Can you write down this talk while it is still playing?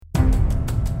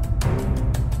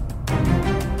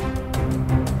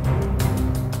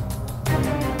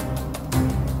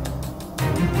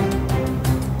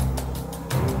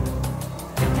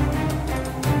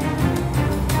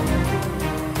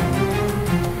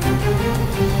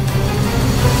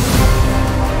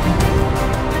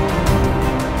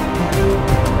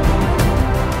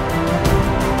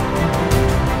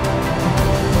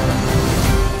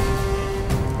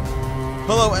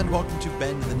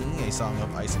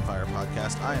and Fire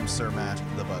podcast. I am Sir Matt,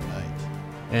 the Bud Knight.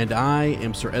 And I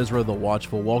am Sir Ezra the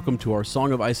Watchful. Welcome to our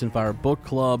Song of Ice and Fire book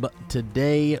club.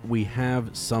 Today we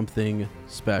have something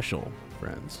special,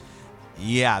 friends.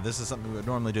 Yeah, this is something we would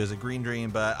normally do as a Green Dream,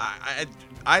 but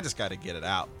I just got to get it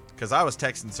out because I was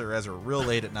texting Sir Ezra real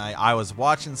late at night. I was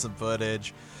watching some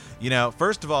footage. You know,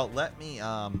 first of all, let me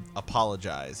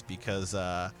apologize because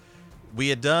we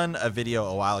had done a video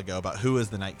a while ago about who is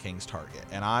the Night King's target,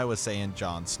 and I was saying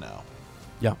Jon Snow.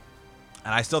 Yeah.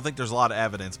 And I still think there's a lot of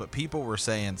evidence, but people were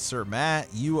saying, Sir Matt,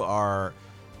 you are,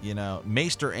 you know,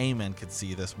 Maester Aemon could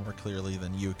see this more clearly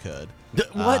than you could.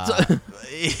 What?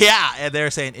 Yeah, and they're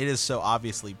saying it is so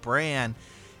obviously Bran.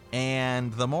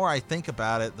 And the more I think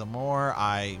about it, the more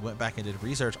I went back and did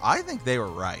research. I think they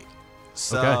were right.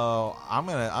 So okay. I'm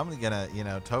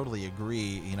gonna totally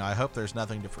agree. You know, I hope there's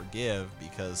nothing to forgive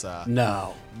because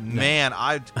no. In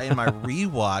my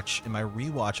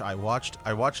rewatch I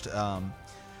watched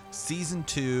season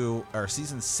 2 or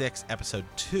season 6 episode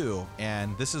 2,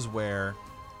 and this is where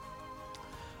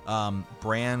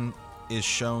Bran is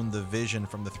shown the vision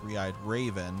from the three-eyed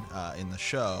raven in the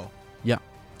show. Yeah.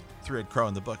 Three-eyed crow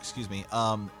in the book, excuse me.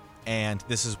 And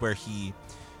this is where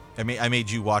I made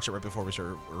you watch it right before we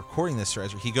started recording this, Sir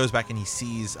Ezra. He goes back and he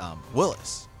sees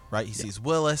Willis, right? He sees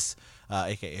Willis,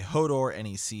 aka Hodor, and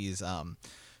he sees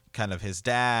kind of his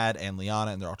dad and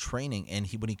Lyanna, and they're all training. And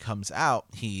when he comes out,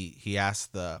 he asks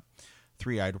the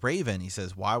three-eyed raven, he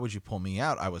says, "Why would you pull me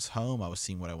out? I was home. I was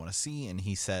seeing what I want to see." And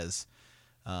he says,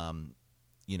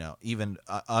 even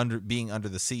being under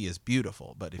the sea is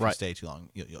beautiful, but if you stay too long,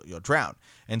 you'll drown.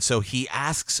 And so he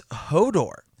asks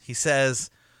Hodor. He says,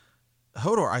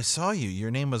 "Hodor, I saw you.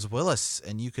 Your name was Willis,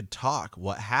 and you could talk.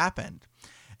 What happened?"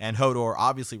 And Hodor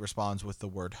obviously responds with the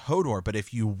word Hodor. But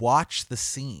if you watch the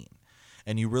scene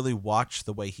and you really watch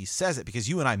the way he says it, because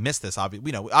you and I missed this,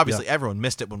 obviously everyone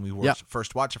missed it when we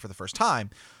first watched it for the first time,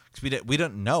 because we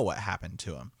didn't know what happened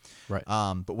to him. Right.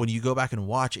 But when you go back and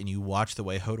watch the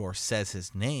way Hodor says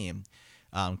his name,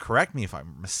 correct me if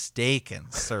I'm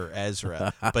mistaken, Sir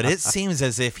Ezra, but it seems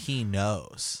as if he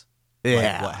knows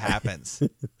what happens.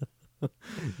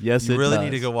 Yes, you really need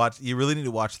to go watch. You really need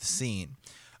to watch the scene,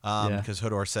 because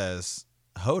Hodor says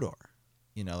Hodor.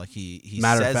 You know, like he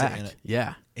Matter says of fact,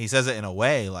 it. He says it in a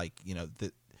way like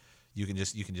that you can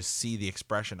just see the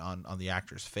expression on the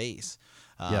actor's face.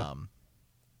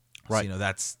 Right. So,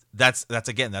 that's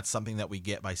again, that's something that we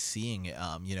get by seeing it.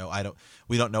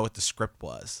 We don't know what the script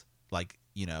was like.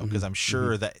 Because I'm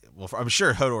sure I'm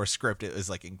sure Hodor's script is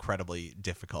like incredibly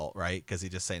difficult, right? Because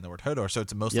he's just saying the word Hodor, so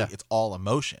it's mostly it's all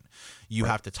emotion. You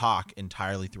have to talk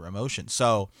entirely through emotion.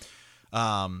 So,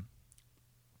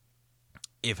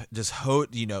 if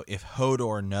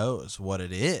Hodor knows what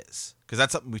it is, because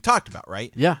that's something we've talked about,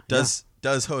 right? Yeah. Does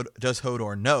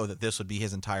Hodor know that this would be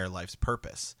his entire life's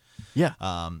purpose? Yeah.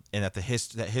 And that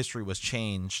that history was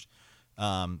changed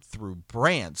through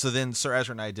Bran. So then Sir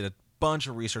Ezra and I did a bunch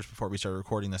of research before we started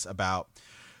recording this about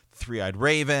Three-Eyed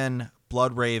Raven,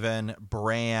 Blood Raven,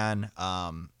 Bran,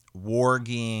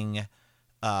 Warging,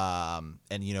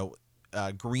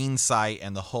 and Green Sight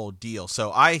and the whole deal.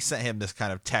 So I sent him this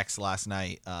kind of text last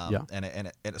night,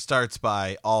 and it starts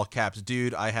by all caps,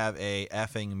 "Dude, I have a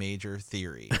effing major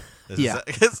theory."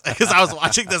 Because I was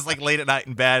watching this like late at night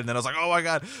in bed, and then I was like, "Oh my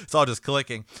god," it's all just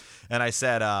clicking. And I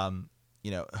said,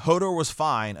 Hodor was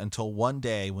fine until one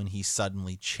day when he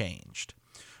suddenly changed.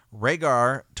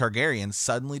 Rhaegar Targaryen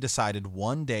suddenly decided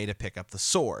one day to pick up the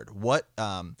sword.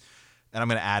 And I'm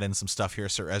going to add in some stuff here,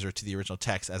 Sir Ezra, to the original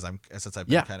text since I've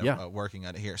been working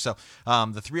on it here. So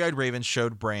the Three-Eyed Raven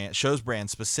shows Bran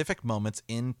specific moments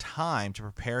in time to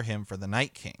prepare him for the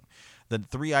Night King. The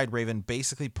Three-Eyed Raven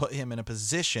basically put him in a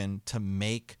position to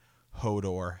make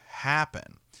Hodor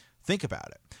happen. Think about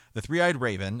it. The Three-Eyed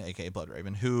Raven, aka Blood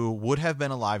Raven, who would have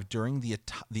been alive during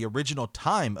the original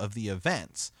time of the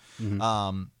events,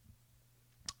 that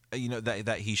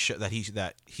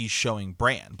he's showing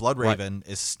Bran. Blood Raven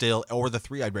is still, or the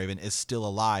Three-Eyed Raven is still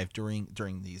alive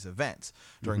during these events,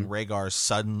 during Rhaegar's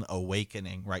sudden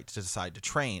awakening, right, to decide to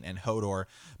train, and Hodor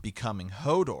becoming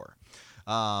Hodor.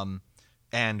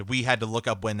 And we had to look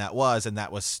up when that was, and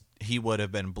that was, he would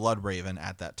have been Blood Raven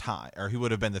at that time, or he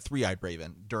would have been the Three-Eyed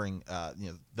Raven during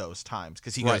those times,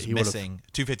 because he goes missing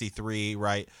 253,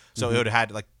 right? So it would have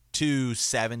had like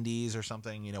 270s or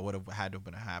something, would have had to have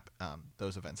been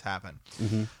those events happen.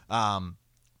 I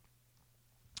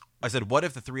said, what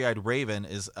if the Three-Eyed Raven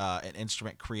is an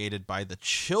instrument created by the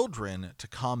children to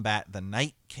combat the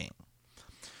Night King?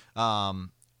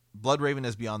 Blood Raven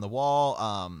is beyond the wall.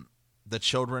 The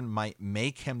children might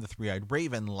make him the Three-Eyed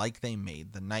Raven like they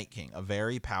made the Night King, a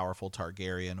very powerful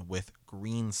Targaryen with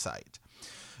green sight.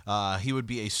 He would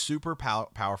be a super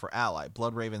powerful ally.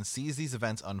 Bloodraven sees these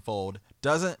events unfold,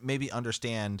 doesn't maybe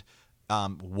understand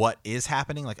what is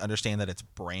happening, like understand that it's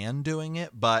Bran doing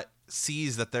it, but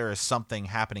sees that there is something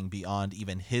happening beyond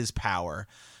even his power.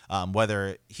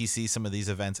 Whether he sees some of these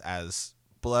events as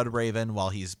Bloodraven while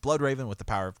he's Bloodraven with the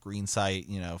power of green sight,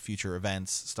 future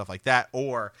events, stuff like that,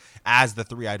 or as the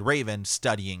three-eyed raven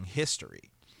studying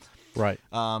history. Right.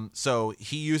 So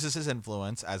he uses his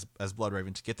influence as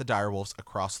Bloodraven to get the direwolves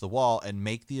across the wall and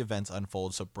make the events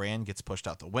unfold. So Bran gets pushed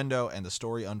out the window and the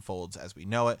story unfolds as we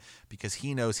know it, because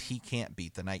he knows he can't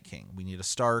beat the Night King. We need a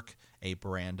Stark, a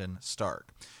Brandon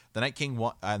Stark. The Night King,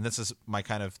 and this is my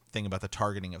kind of thing about the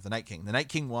targeting of the Night King. The Night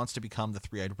King wants to become the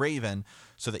three-eyed raven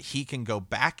so that he can go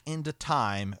back into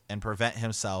time and prevent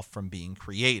himself from being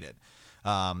created.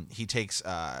 He takes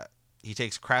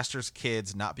Craster's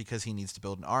kids not because he needs to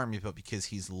build an army, but because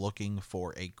he's looking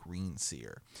for a green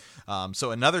seer.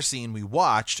 So another scene we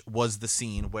watched was the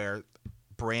scene where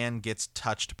Bran gets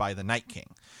touched by the Night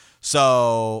King.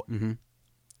 So,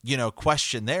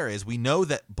 question there is, we know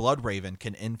that Bloodraven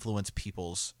can influence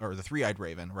people's, or the three-eyed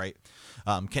raven, right,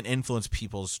 can influence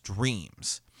people's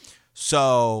dreams.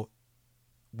 So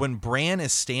when Bran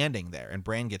is standing there and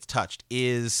Bran gets touched,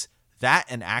 is that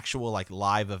an actual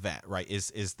live event, right?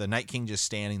 Is the Night King just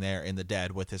standing there in the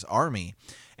dead with his army,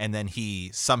 and then he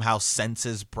somehow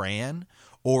senses Bran,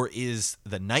 or is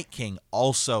the Night King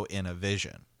also in a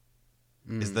vision?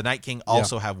 Is the Night King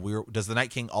also does the Night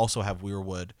King also have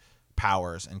weirwood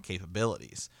powers and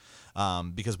capabilities?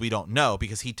 Because we don't know,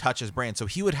 because he touches Bran, so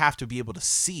he would have to be able to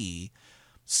see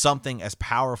something as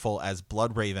powerful as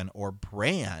Bloodraven or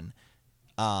Bran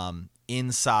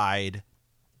inside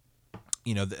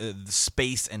the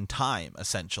space and time,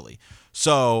 essentially.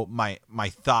 So my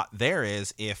thought there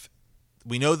is, if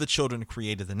we know the children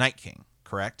created the Night King,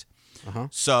 correct?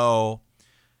 So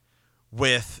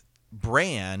with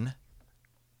Bran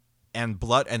and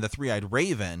the three-eyed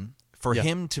raven, for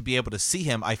him to be able to see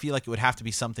him, I feel like it would have to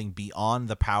be something beyond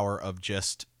the power of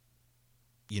just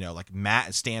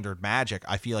standard magic.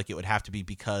 I feel like it would have to be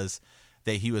because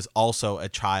that he was also a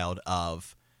child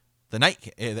of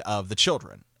the of the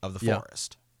children of the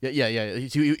forest. Yeah.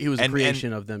 He was a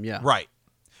creation of them. Yeah. Right.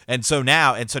 And so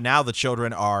now the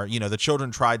children are, the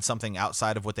children tried something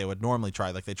outside of what they would normally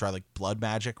try. Like they tried blood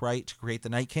magic, right, to create the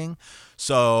Night King.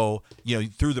 So,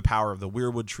 through the power of the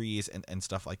weirwood trees and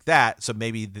stuff like that. So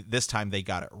maybe this time they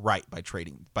got it right by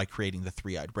creating the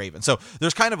three-eyed raven. So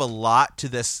there's kind of a lot to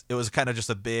this. It was kind of just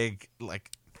a big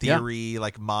theory,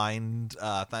 mind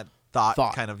thought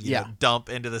kind of dump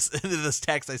into this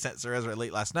text I sent Sir Ezra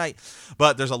late last night.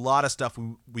 But there's a lot of stuff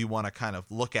we want to kind of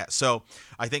look at. So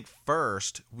I think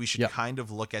first we should kind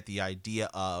of look at the idea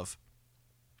of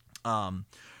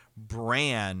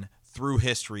Bran through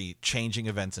history changing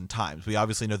events and times. We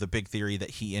obviously know the big theory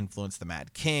that he influenced the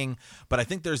Mad King, but I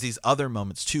think there's these other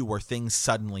moments too where things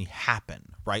suddenly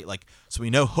happen, right? So we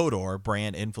know Hodor,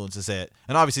 Bran influences it,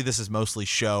 and obviously this is mostly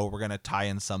show. We're going to tie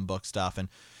in some book stuff, and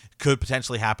could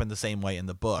potentially happen the same way in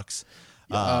the books.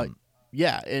 And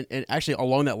actually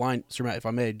along that line, Sir Matt, if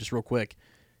I may, just real quick,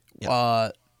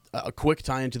 a quick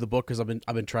tie into the book, because I've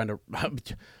been trying to.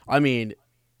 I mean,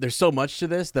 there's so much to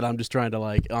this that I'm just trying to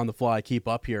on the fly keep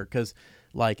up here, because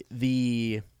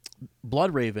the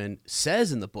Bloodraven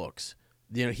says in the books,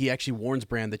 he actually warns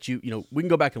Bran that we can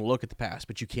go back and look at the past,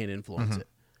 but you can't influence it.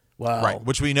 Wow. Right,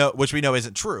 which we know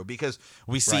isn't true, because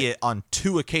we see it on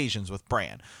two occasions with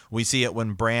Bran. We see it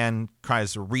when Bran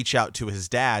tries to reach out to his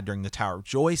dad during the Tower of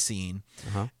Joy scene,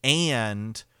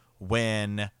 and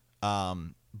when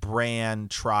Bran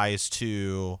tries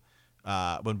to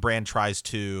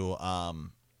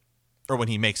or when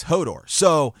he makes Hodor.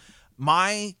 So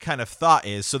my kind of thought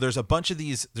is, so there's a bunch of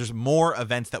these, there's more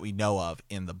events that we know of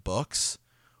in the books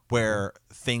where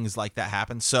things like that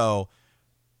happen. So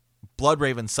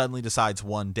Bloodraven suddenly decides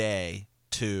one day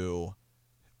to,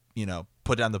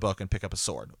 put down the book and pick up a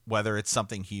sword, whether it's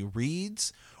something he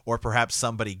reads or perhaps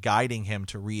somebody guiding him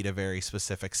to read a very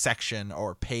specific section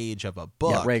or page of a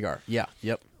book. Yeah, Rhaegar. Yeah,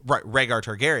 yep. Right, Rhaegar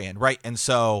Targaryen, right? And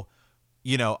so,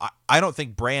 I don't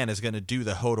think Bran is going to do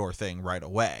the Hodor thing right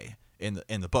away in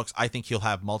the books. I think he'll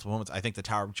have multiple moments. I think the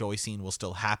Tower of Joy scene will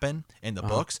still happen in the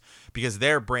books, because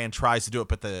there Bran tries to do it,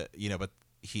 but the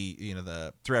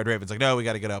three-eyed raven's like, no, we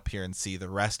got to get up here and see the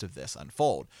rest of this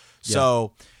unfold. Yeah.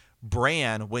 So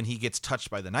Bran, when he gets touched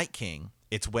by the Night King,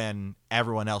 it's when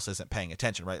everyone else isn't paying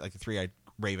attention, right? Like the three-eyed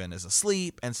raven is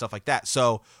asleep and stuff like that.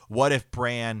 So what if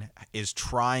Bran is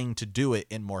trying to do it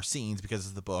in more scenes, because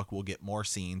of the book, we'll get more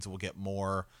scenes, we'll get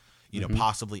more,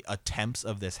 possibly attempts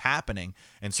of this happening.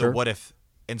 And so what if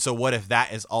And so what if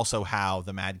that is also how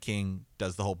the Mad King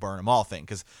does the whole burn them all thing?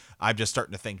 Because I'm just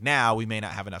starting to think now we may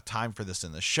not have enough time for this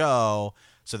in the show,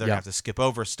 so they're gonna have to skip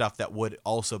over stuff that would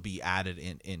also be added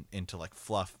into like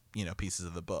fluff, pieces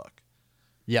of the book.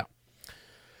 Yeah.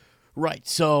 Right.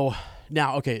 So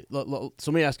now, okay, so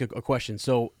let me ask a question.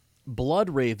 So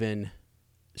Bloodraven,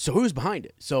 so who's behind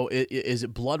it? So is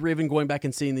it Bloodraven going back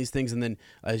and seeing these things, and then,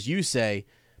 as you say,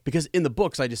 because in the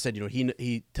books I just said,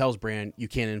 he tells Bran you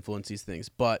can't influence these things,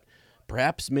 but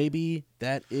perhaps maybe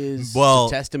that is to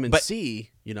test him and see,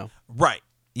 Right.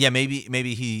 Yeah. Maybe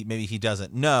he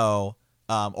doesn't know,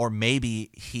 or maybe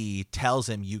he tells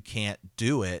him you can't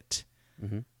do it.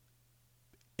 Mm-hmm.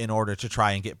 In order to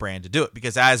try and get Bran to do it.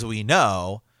 Because as we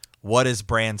know, what is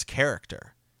Bran's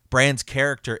character? Bran's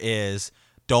character is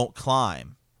don't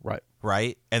climb.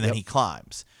 Right? And then he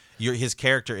climbs. His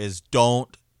character is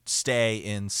don't stay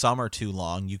in summer too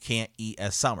long. You can't eat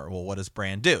as summer. Well, what does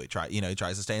Bran do? He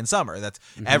tries to stay in summer. That's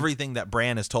everything that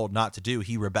Bran is told not to do,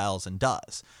 he rebels and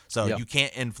does. So you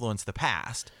can't influence the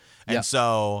past. And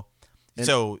so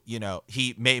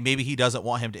maybe he doesn't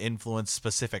want him to influence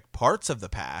specific parts of the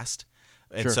past.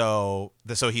 And so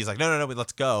he's like, no,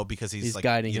 let's go, because he's like,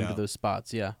 guiding him to those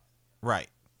spots. Yeah. Right.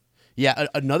 Yeah.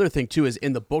 Another thing too is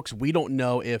in the books, we don't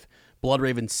know if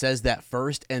Bloodraven says that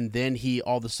first, and then he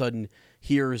all of a sudden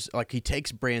hears, like, he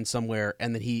takes Bran somewhere,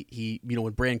 and then he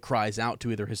when Bran cries out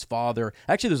to either his father.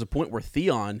 Actually, there's a point where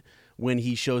Theon, when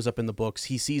he shows up in the books,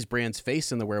 he sees Bran's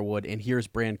face in the weirwood and hears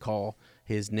Bran call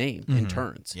his name and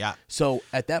turns. Yeah. So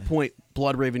at that point,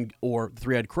 Bloodraven or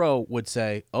Three-Eyed Crow would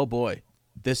say, "Oh boy,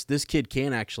 this kid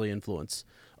can actually influence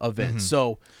events."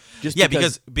 So just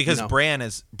because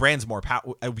Bran's more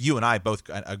powerful. You and I both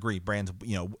agree. Bran's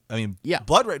Blood.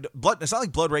 It's not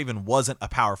like Bloodraven wasn't a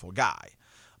powerful guy.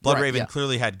 Bloodraven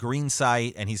clearly had green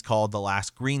sight, and he's called the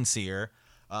last Green Seer.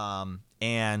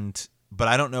 But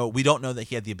I don't know. We don't know that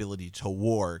he had the ability to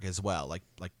warg as well,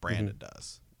 like Brandon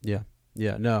does. Yeah.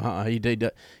 No, he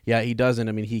did. Yeah, he doesn't.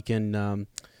 I mean, he can.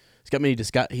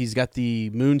 He's got the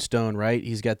Moonstone, right?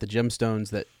 He's got the gemstones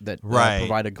that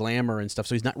provide a glamour and stuff.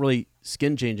 So he's not really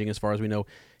skin changing as far as we know.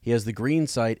 He has the green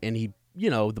sight, and he, he's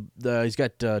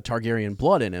got Targaryen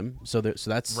blood in him. So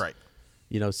that's right.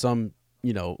 Some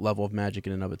level of magic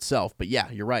in and of itself. But yeah,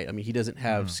 you're right. I mean, he doesn't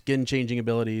have skin changing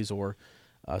abilities, or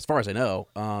as far as I know,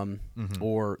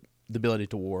 or the ability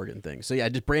to warg and things. So yeah,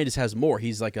 Bran just has more.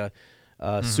 He's like a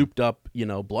souped up,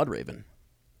 Bloodraven.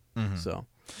 So.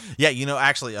 Yeah,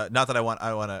 actually, not that I want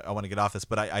to get off this,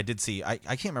 but I did see. I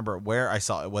can't remember where I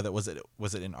saw it. Whether was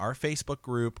it in our Facebook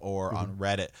group or on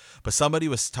Reddit, but somebody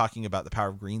was talking about the power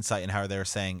of green sight and how they were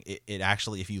saying it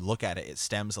actually, if you look at it, it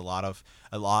stems a lot of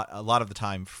the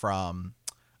time from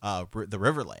the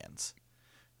Riverlands.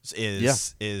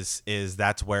 Is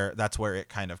that's where it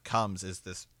kind of comes. Is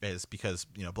because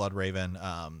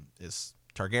Bloodraven is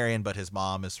Targaryen, but his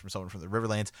mom is from someone from the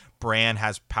Riverlands. Bran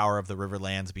has power of the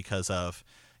Riverlands because of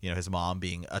his mom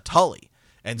being a Tully,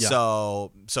 and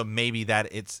so maybe that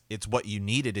it's what you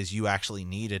needed is you actually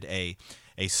needed a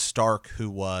Stark who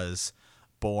was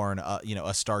born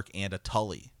a Stark and a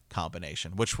Tully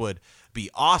combination, which would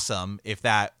be awesome if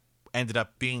that ended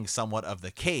up being somewhat of the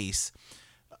case,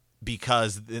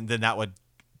 because then that would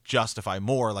justify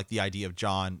more like the idea of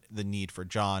Jon, the need for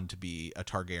Jon to be a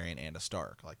Targaryen and a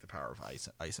Stark, like the power of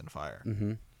ice and fire.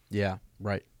 Yeah,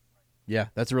 right. Yeah,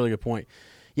 that's a really good point.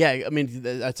 Yeah, I mean,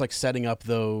 that's like setting up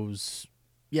those,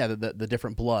 the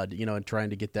different blood, and trying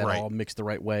to get that all mixed the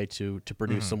right way to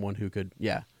produce someone who could,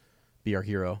 be our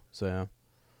hero. So, yeah.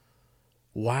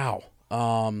 Wow.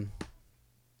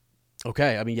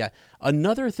 Okay, I mean,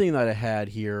 another thing that I had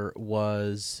here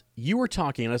was you were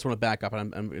talking, and I just want to back up,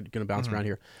 and I'm going to bounce around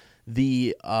here.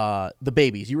 The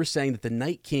babies. You were saying that the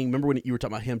Night King. Remember when you were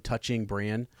talking about him touching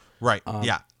Bran? Right.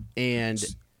 And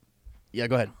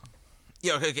go ahead.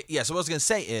 Yeah. Okay. Yeah. So what I was going to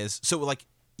say is, so a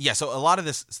lot of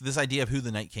this idea of who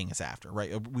the Night King is after,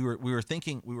 right? We were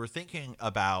thinking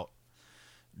about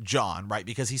Jon, right?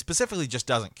 Because he specifically just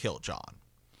doesn't kill Jon.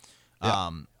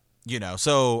 Yeah.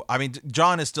 So I mean,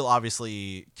 Jon is still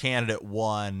obviously candidate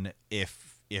 1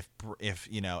 if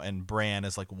and Bran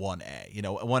is like 1A,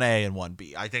 1A and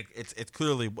 1B. I think it's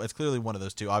clearly one of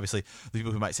those two. Obviously, the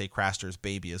people who might say Craster's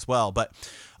baby as well, but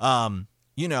what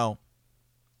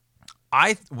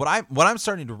I'm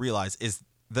starting to realize is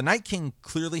the Night King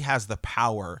clearly has the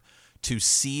power to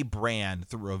see Bran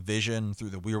through a vision, through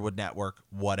the Weirwood network,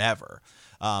 whatever.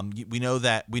 We know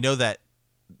that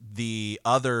the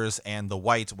others and the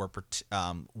Whites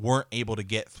weren't able to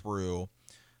get through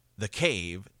the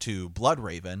cave to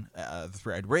Bloodraven, the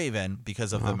Three-Eyed Raven,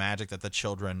 because of the magic that the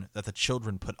children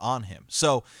put on him.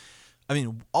 So I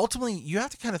mean, ultimately, you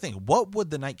have to kind of think, what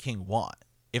would the Night King want?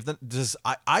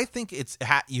 I think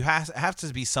you have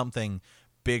to be something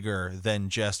bigger than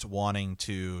just wanting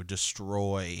to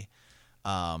destroy,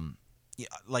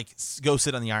 like go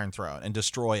sit on the Iron Throne and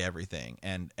destroy everything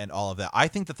and all of that. I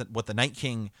think that what the Night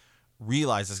King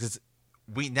realizes, because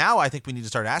I think we need to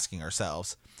start asking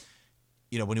ourselves,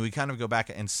 when we kind of go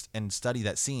back and study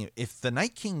that scene, if the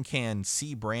Night King can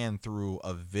see Bran through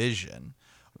a vision,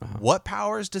 what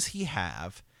powers does he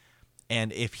have?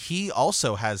 And if he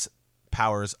also has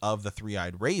powers of the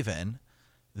three-eyed raven,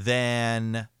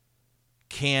 then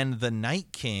can the Night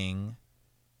King,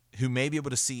 who may be able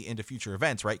to see into future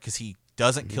events, right? Because he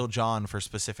doesn't kill Jon for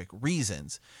specific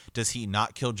reasons. Does he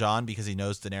not kill Jon because he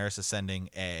knows Daenerys is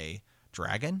sending a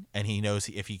dragon, and he knows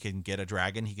if he can get a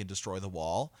dragon, he can destroy the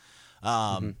wall?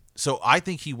 So I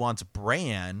think he wants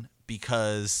Bran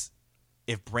because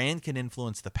if Bran can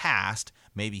influence the past,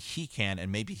 maybe he can,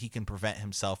 and maybe he can prevent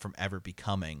himself from ever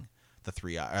becoming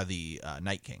the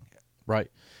Night King.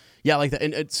 Right. Yeah, like that.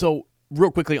 And so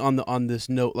real quickly on this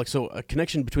note, like, so a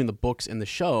connection between the books and the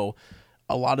show,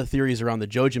 a lot of theories around the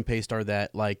Jojen paste are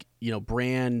that, like,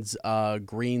 Bran's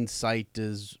green sight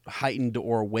is heightened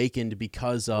or awakened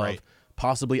because of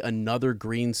possibly another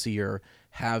green seer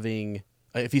having,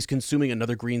 if he's consuming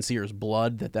another green seer's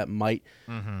blood, that might,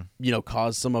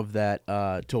 cause some of that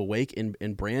to awake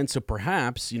in Bran. So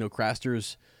perhaps,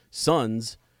 Craster's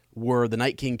sons were the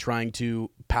Night King trying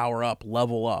to power up,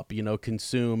 level up,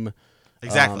 consume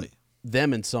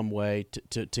them in some way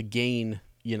to gain,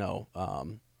 to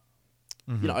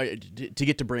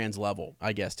get to Bran's level,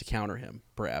 I guess, to counter him,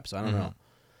 perhaps. I don't know.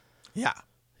 Yeah.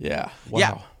 Yeah.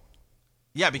 Wow.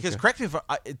 Yeah, because correct me if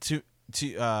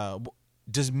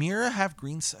does Mira have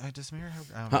green sight? Does Mira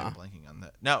have? I'm blanking on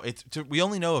that. No, we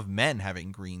only know of men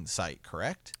having green sight,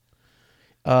 correct?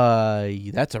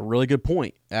 That's a really good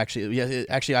point. Actually, yeah.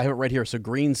 Actually, I have it right here. So,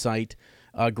 green sight,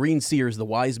 green seers, the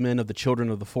wise men of the children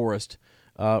of the forest,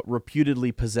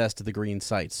 reputedly possessed the green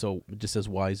sight. So, it just says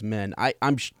wise men.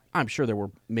 I'm sure there were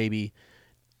maybe,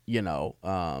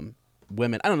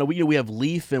 women. I don't know. We have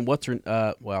Leaf and what's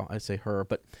her. Well, I say her,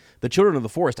 but the children of the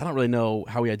forest. I don't really know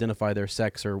how we identify their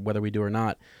sex or whether we do or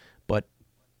not, but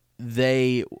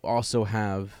they also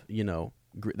have,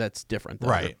 that's different, though.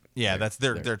 Right? Yeah, that's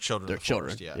their children. Their of the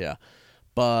children. Forest, Yeah.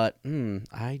 But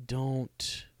I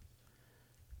don't.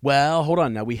 Well, hold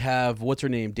on. Now we have, what's her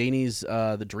name? Dany's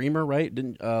the Dreamer, right?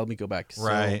 Didn't let me go back.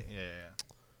 Right. So, yeah.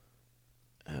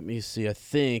 Let me see. I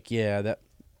think that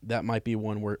might be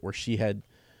one where she had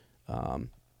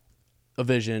a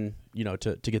vision,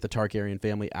 to get the Targaryen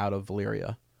family out of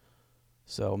Valyria.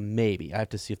 So maybe I have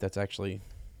to see if that's actually,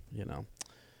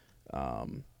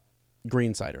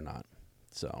 green sight or not.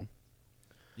 So.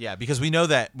 Yeah, because we know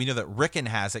that Rickon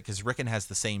has it, because Rickon has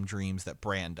the same dreams that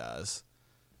Bran does.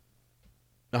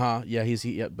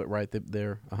 Yeah, but right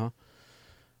there.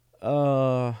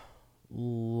 Let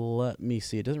me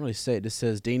see. It doesn't really say. It just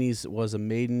says Daenerys was a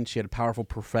maiden. She had powerful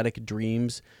prophetic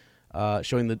dreams,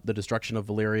 showing the destruction of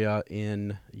Valyria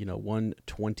in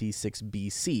 126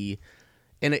 BC.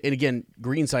 And again,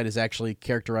 green sight is actually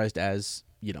characterized as,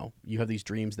 you have these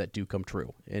dreams that do come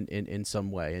true in some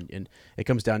way, and it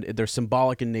comes down to, they're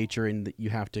symbolic in nature, and that you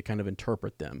have to kind of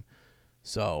interpret them.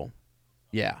 So,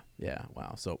 yeah,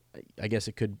 wow. So I guess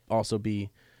it could also be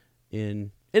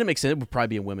and it makes sense. It would probably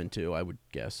be in women too, I would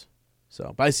guess.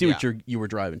 So, but I see what you were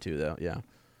driving to, though. Yeah.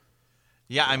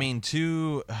 Yeah, I mean,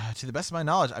 to the best of my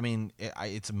knowledge, I mean,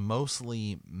 it's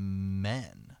mostly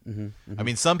men. I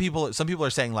mean, some people are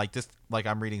saying, like, this, like,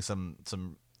 I'm reading some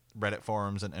Reddit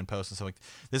forums and posts and stuff, like,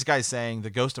 this guy's saying the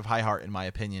Ghost of Highheart, in my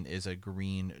opinion, is a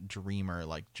green dreamer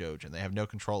like Jojen. They have no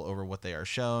control over what they are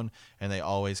shown, and they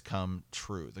always come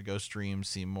true. The ghost dreams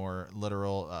seem more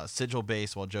literal, sigil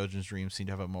based, while Jojen's dreams seem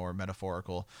to have a more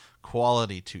metaphorical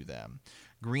quality to them.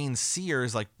 Green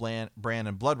seers like Bran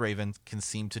and Bloodraven can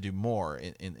seem to do more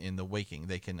in the waking.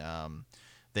 They can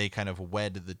they kind of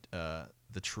wed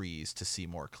the trees to see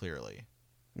more clearly.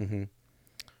 Mm-hmm.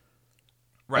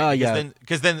 Right,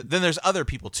 because then there's other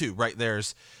people too, right?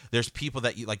 There's people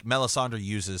that like Melisandre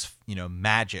uses,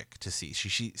 magic to see.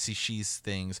 She sees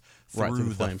things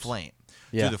through the flame.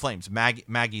 Yeah. Through the flames.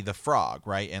 Maggie the frog,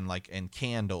 right? And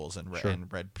candles and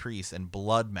red priests and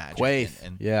blood magic. Quaithe.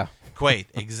 And Quaithe,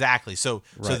 exactly. So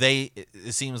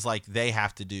it seems like they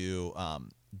have to do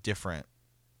different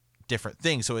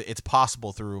things. So it's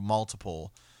possible through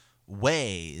multiple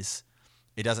ways.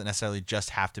 It doesn't necessarily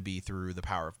just have to be through the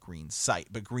power of green sight,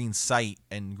 but green sight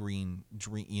and green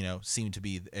dream, seem to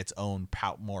be its own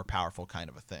more powerful kind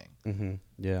of a thing. Mm-hmm.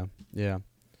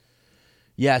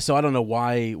 Yeah. So I don't know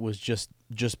why it was just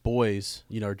boys,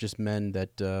 or just men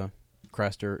that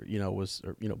Craster, was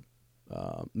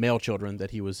male children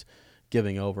that he was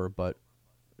giving over, but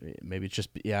maybe it's just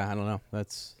I don't know.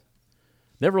 That's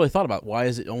never really thought about. Why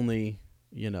is it only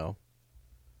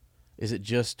is it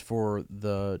just for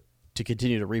to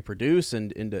continue to reproduce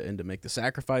and to make the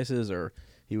sacrifices, or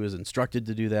he was instructed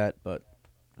to do that? But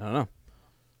I don't know.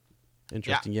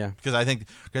 Interesting, yeah. Because I think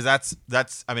that's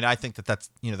I think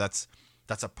that's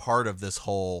a part of this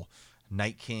whole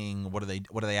Night King. What are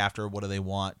they after? What do they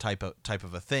want? Type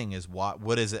of a thing is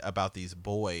what is it about these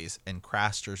boys and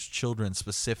Craster's children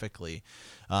specifically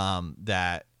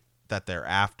that they're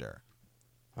after?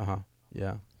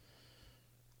 Yeah.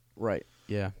 Right.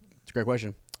 Yeah. It's a great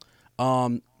question.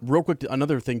 Real quick,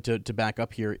 another thing to back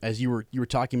up here, as you were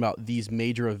talking about these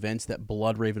major events that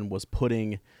Bloodraven was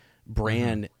putting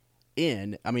Bran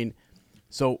in. I mean,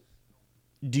 so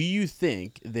do you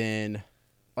think then,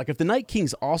 like, if the Night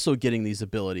King's also getting these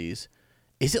abilities,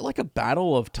 is it like a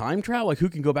battle of time travel? Like, who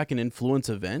can go back and influence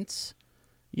events?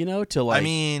 To like.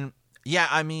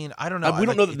 I don't know. We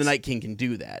don't know that the Night King can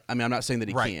do that. I mean, I'm not saying that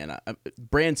he can.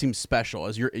 Bran seems special,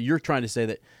 as you're trying to say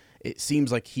that it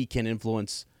seems like he can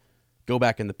influence, go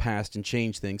back in the past and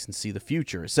change things and see the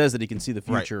future. It says that he can see the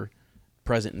future,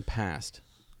 present, and past.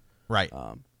 Right.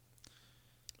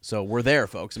 So we're there,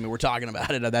 folks. I mean, we're talking about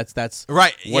it. That's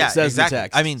right. What it says exactly. in the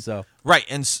text. I mean, so right.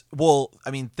 And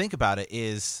think about it.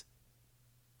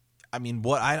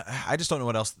 What I just don't know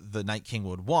what else the Night King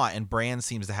would want, and Bran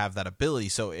seems to have that ability.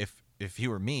 So if he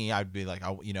were me, I'd be like,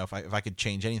 if I could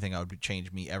change anything, I would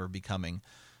change me ever becoming,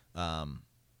 a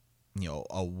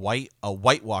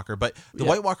White Walker. But the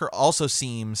White Walker also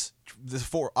seems,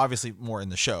 obviously more in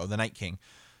the show, the Night King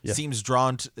seems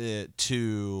drawn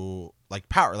to like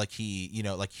power. Like he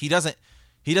doesn't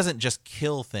just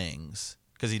kill things,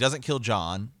 because he doesn't kill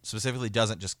Jon, specifically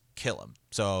doesn't just kill him.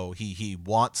 So he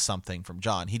wants something from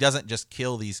Jon. He doesn't just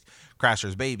kill these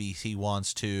Craster's babies. He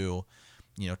wants to,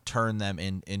 turn them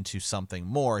into something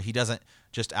more. He doesn't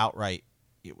just outright.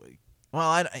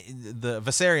 Well, the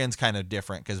Viserion's kind of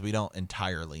different because we don't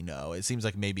entirely know. It seems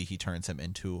like maybe he turns him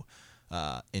into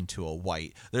a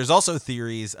white. There's also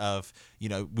theories of,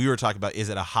 we were talking about, is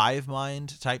it a hive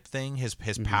mind type thing? His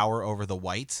power over the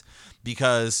whites,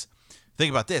 because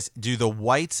think about this: do the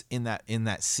whites in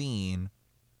that scene,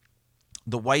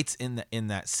 don't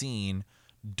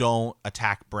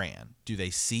attack Bran? Do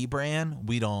they see Bran?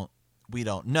 We don't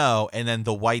know. And then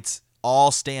the whites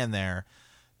all stand there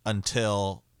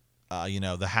until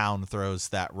the Hound throws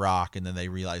that rock, and then they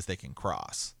realize they can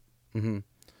cross. Mm-hmm.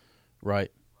 Right.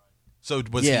 So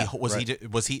was he?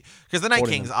 Because the Night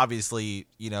King's obviously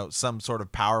some sort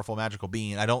of powerful magical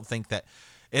being. I don't think that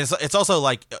it's also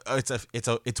like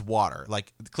it's water.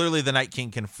 Like, clearly the Night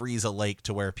King can freeze a lake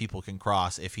to where people can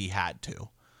cross if he had to.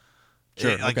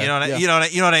 Sure. Like, okay. you know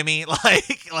what I mean?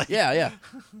 Like Yeah,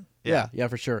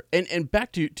 for sure. And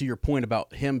back to your point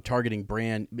about him targeting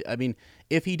Bran. I mean,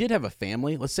 if he did have a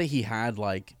family, let's say he had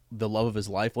like the love of his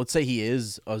life. Let's say he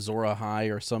is Azor Ahai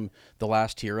or the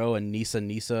last hero, and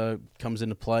Nissa comes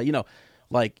into play.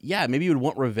 Maybe you would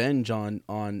want revenge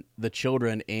on the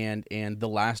children and the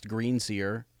last Green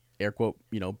Seer, air quote,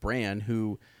 Bran,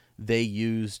 who they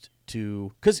used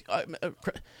to, because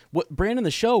what Bran in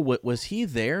the show, was he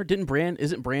there?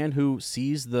 Isn't Bran who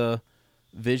sees the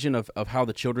vision of how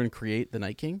the children create the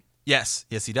Night King? Yes,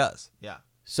 he does. Yeah.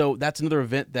 So that's another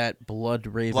event that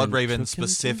Bloodraven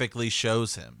specifically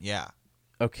shows him. Yeah.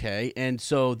 Okay, and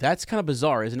so that's kind of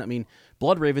bizarre, isn't it? I mean,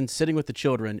 Bloodraven sitting with the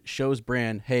children shows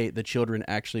Bran, hey, the children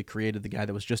actually created the guy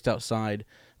that was just outside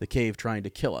the cave trying to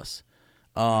kill us.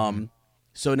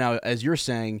 So now, as you're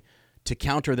saying, to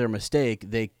counter their mistake,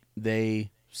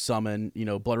 they summon,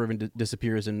 Bloodraven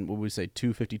disappears in, what would we say,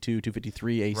 252,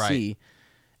 253 AC, right.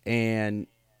 And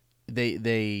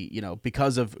they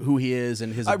because of who he is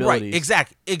and his abilities.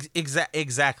 Right,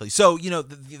 exactly. So,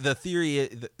 the theory,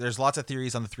 there's lots of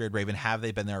theories on the Three-Eyed Raven. Have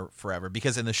they been there forever?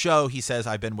 Because in the show, he says,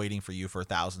 I've been waiting for you for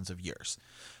thousands of years.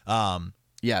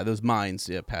 Those minds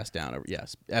passed down over,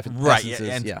 yes. Right,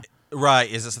 right.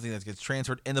 Is this something that gets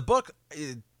transferred? In the book,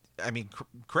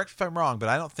 correct if I'm wrong, but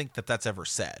I don't think that that's ever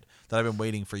said, that I've been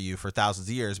waiting for you for thousands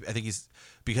of years. I think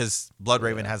because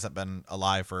Bloodraven hasn't been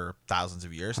alive for thousands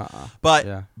of years. But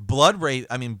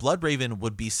Bloodraven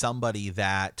would be somebody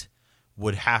that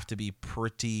would have to be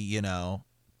pretty,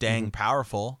 dang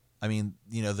powerful. I mean,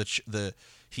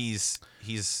 he's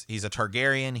a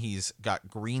Targaryen. He's got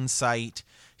green sight.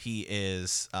 He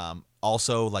is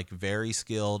also like very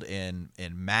skilled in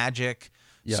magic.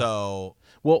 Yeah. So,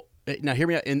 well, now hear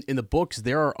me out. In the books,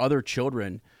 there are other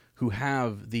children who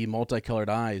have the multicolored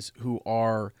eyes who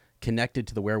are connected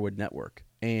to the Werewood network,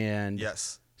 and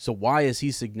yes. So why is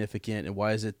he significant, and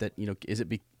why is it that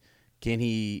can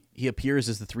he appears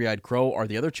as the three-eyed crow? Are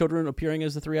the other children appearing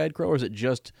as the three-eyed crow, or is it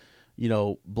just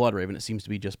Bloodraven? It seems to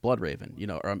be just Bloodraven.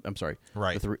 Or I'm sorry,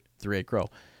 right? The three-eyed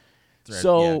crow.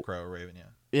 Crow, Raven,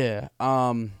 yeah.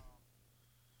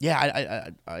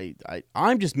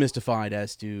 I'm just mystified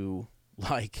as to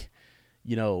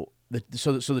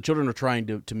so the children are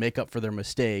trying to make up for their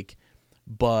mistake,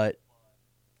 but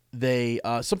they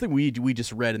something we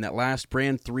just read in that last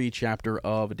Bran 3 chapter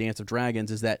of A Dance of Dragons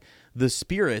is that the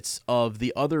spirits of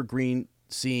the other green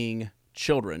seeing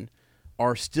children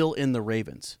are still in the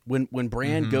ravens. When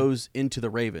Bran goes into the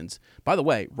ravens, by the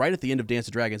way, right at the end of Dance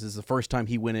of Dragons is the first time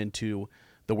he went into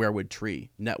the Weirwood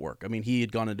Tree network. I mean, he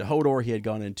had gone into Hodor, he had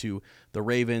gone into the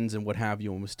ravens and what have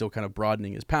you, and was still kind of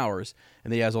broadening his powers.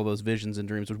 And he has all those visions and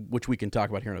dreams, which we can talk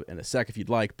about here in a sec if you'd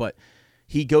like. But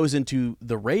he goes into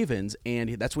the ravens, and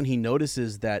that's when he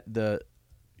notices that the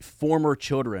former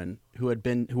children who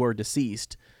are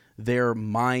deceased, their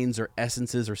minds or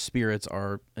essences or spirits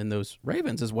are in those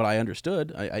ravens, is what I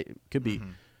understood. I could be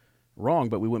wrong,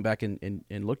 but we went back and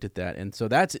looked at that, and so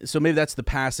maybe that's the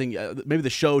passing. Maybe the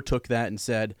show took that and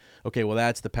said, okay, well,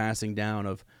 that's the passing down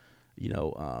of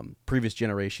previous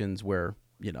generations where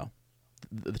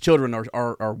the children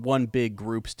are one big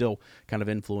group still kind of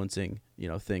influencing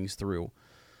things through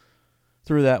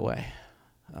that way.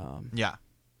 Yeah.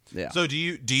 So do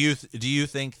you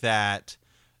think that?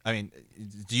 I mean,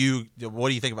 what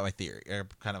do you think about my theory? Or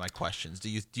kind of my questions. Do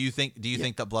you think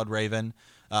that Bloodraven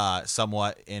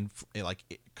somewhat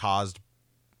caused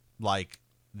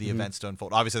the events to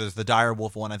unfold? Obviously, there's the dire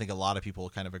wolf one. I think a lot of people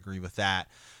kind of agree with that.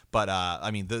 But I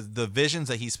mean, the visions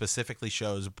that he specifically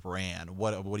shows Bran.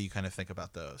 What do you kind of think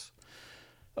about those?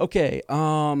 Okay.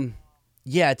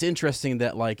 Yeah, it's interesting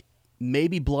that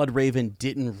maybe Bloodraven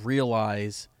didn't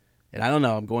realize, and I don't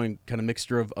know, I'm going kind of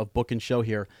mixture of book and show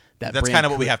here. That's kind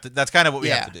of what we have to. That's kind of what we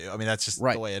have to do. I mean, that's just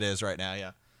the way it is right now.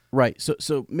 Yeah. Right.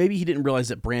 So maybe he didn't realize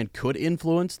that Bran could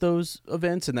influence those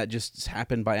events, and that just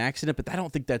happened by accident. But I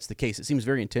don't think that's the case. It seems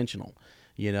very intentional.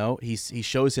 He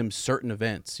shows him certain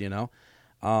events.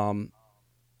 For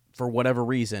whatever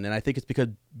reason, and I think it's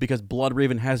because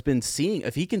Bloodraven has been seeing.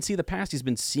 If he can see the past, he's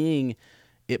been seeing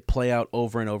it play out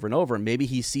over and over and over. And maybe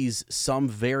he sees some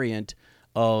variant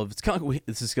of, it's kind of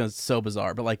this is so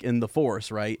bizarre, but in the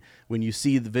Force, right? When you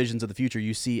see the visions of the future,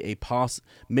 you see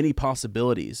many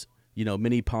possibilities,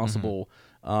 many possible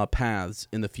paths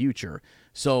in the future.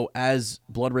 So as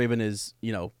Bloodraven is,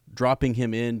 dropping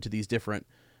him into these different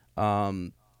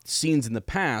scenes in the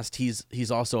past,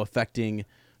 he's also affecting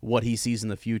what he sees in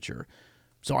the future.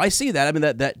 So I see that. I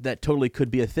mean, that totally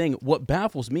could be a thing. What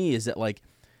baffles me is that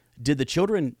did the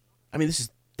children? I mean, this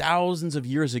is thousands of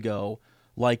years ago.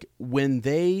 When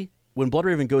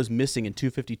Bloodraven goes missing in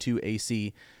 252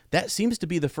 AC, that seems to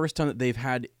be the first time that they've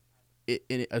had,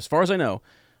 as far as we know,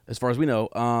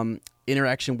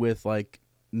 interaction with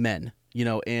men,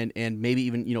 and maybe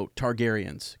even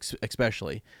Targaryens,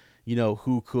 especially,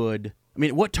 who could. I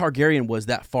mean, what Targaryen was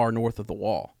that far north of the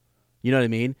Wall? You know what I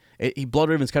mean?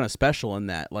 Bloodraven's kind of special in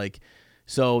that,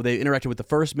 so they interacted with the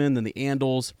First Men, then the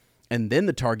Andals, and then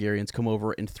the Targaryens come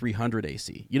over in 300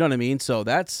 AC. You know what I mean? So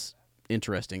that's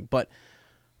interesting, but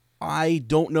I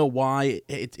don't know why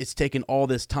it's taken all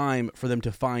this time for them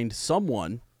to find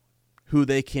someone who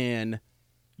they can,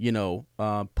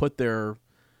 put their,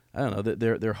 I don't know,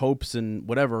 their hopes and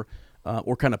whatever,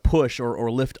 or kind of push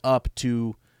or lift up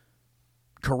to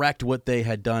correct what they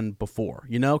had done before,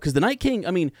 because the Night King,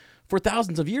 I mean, for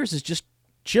thousands of years is just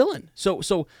chilling.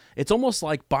 So it's almost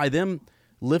like by them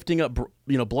lifting up,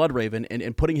 Bloodraven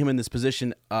and putting him in this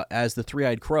position as the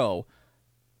three-eyed crow,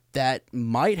 that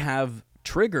might have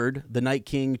triggered the Night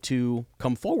King to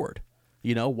come forward.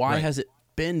 Why has it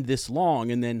been this long?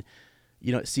 And then,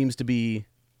 it seems to be,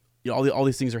 all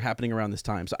these things are happening around this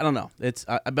time. So I don't know. It's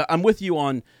I'm with you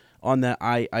on that.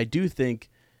 I do think,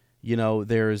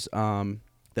 there's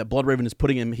that Bloodraven is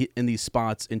putting him in these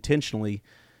spots intentionally.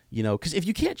 Because if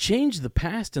you can't change the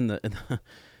past and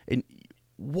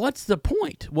what's the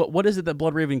point? What is it that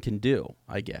Bloodraven can do?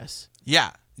 I guess.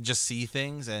 Yeah, just see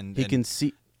things, and he can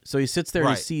see. So he sits there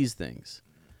and he sees things.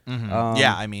 Mm-hmm.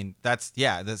 Yeah, I mean that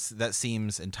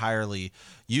seems entirely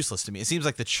useless to me. It seems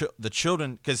like the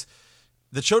children, because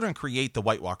the children create the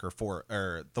White Walker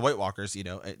the White Walkers,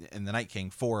 and the Night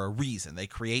King for a reason. They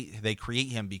create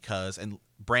him because, and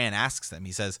Bran asks them.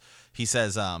 He says,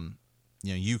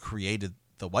 you created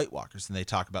the White Walkers, and they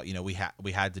talk about,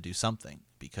 we had to do something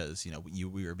because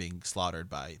we were being slaughtered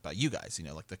by you guys,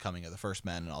 like the coming of the First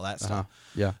Men and all that stuff.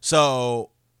 Yeah.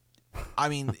 So, I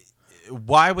mean,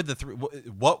 what would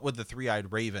the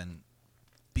three-eyed raven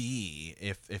be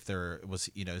if there was,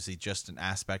 is he just an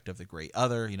aspect of the great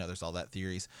other? There's all that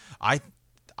theories. I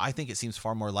think it seems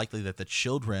far more likely that the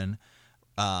children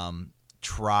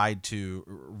tried to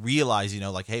realize,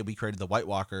 like, hey, we created the White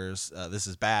Walkers. This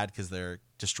is bad because they're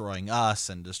destroying us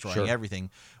and destroying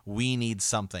everything. We need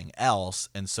something else,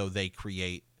 and so they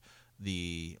create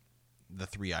the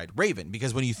three-eyed raven.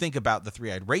 Because when you think about the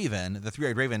three-eyed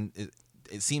raven,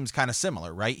 it seems kind of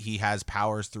similar, right? He has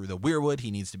powers through the weirwood.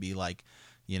 He needs to be like,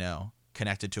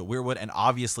 connected to a weirwood, and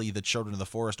obviously the children of the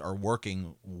forest are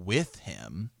working with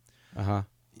him.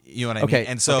 You know what I mean?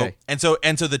 And so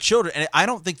the children, and I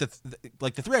don't think that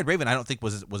the three-eyed raven, I don't think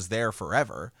was there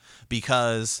forever,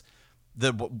 because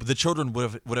the children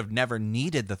would have never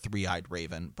needed the three-eyed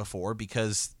raven before,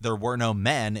 because there were no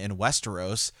men in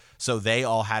Westeros, so they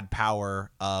all had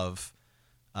power of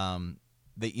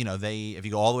if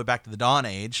you go all the way back to the Dawn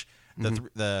Age,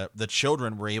 the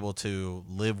children were able to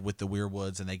live with the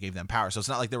weirwoods, and they gave them power. So it's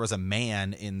not like there was a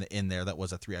man in there that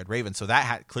was a three-eyed raven. So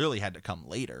that clearly had to come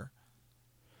later.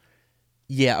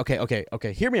 Yeah.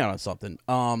 Okay. Hear me out on something.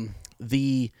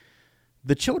 The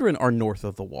children are north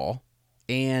of the wall,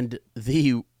 and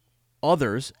the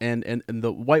others and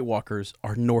the White Walkers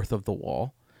are north of the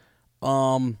wall.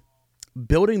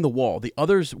 Building the wall, the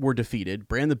others were defeated.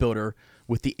 Bran the Builder,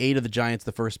 with the aid of the giants,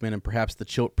 the first men, and perhaps the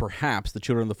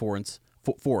children of the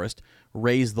forest,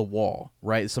 raised the wall.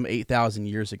 Right, some 8,000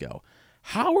 years ago.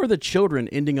 How are the children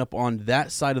ending up on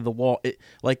that side of the wall?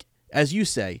 Like, as you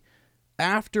say,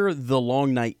 after the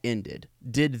Long Night ended,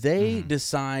 did they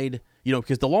decide?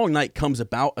 Because the Long Night comes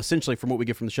about essentially, from what we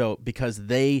get from the show, because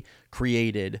they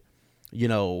created,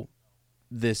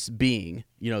 this being,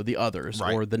 the others,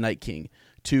 or the Night King,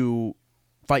 to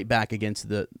fight back against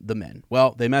the men.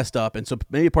 Well, they messed up, and so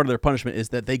maybe part of their punishment is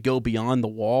that they go beyond the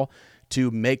wall to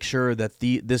make sure that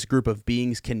this group of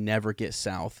beings can never get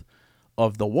south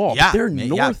of the wall. Yeah, but they're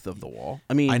north of the wall.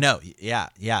 I mean, I know.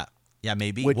 Yeah,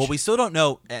 maybe. Well, we still don't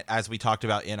know, as we talked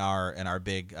about in our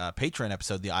big Patreon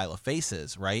episode, the Isle of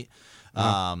Faces, right?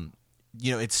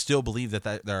 It's still believed that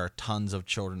there are tons of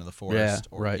children of the forest,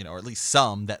 or at least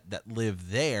some that live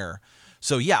there.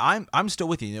 So yeah, I'm still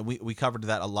with you. We covered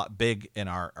that a lot big in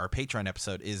our Patreon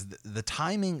episode. Is the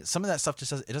timing? Some of that stuff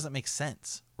just doesn't make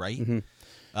sense, right?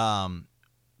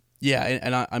 Yeah,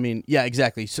 and I mean, yeah,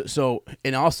 exactly. So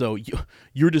and also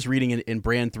you're just reading in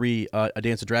Bran 3, A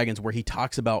Dance of Dragons, where he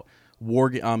talks about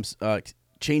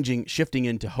shifting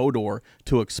into Hodor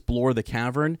to explore the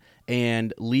cavern,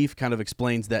 and Leaf kind of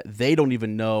explains that they don't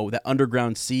even know that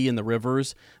underground sea and the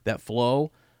rivers that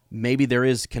flow. Maybe there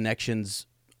is connections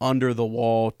under the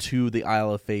wall to the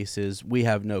Isle of Faces. We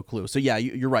have no clue. So yeah,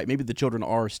 you're right. Maybe the children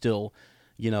are still,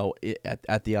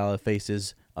 at the Isle of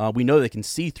Faces. We know they can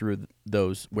see through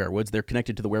those weirwoods. They're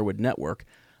connected to the weirwood network.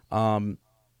 But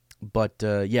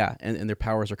their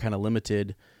powers are kind of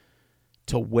limited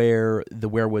to where the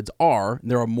weirwoods are.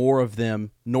 There are more of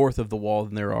them north of the wall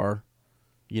than there are,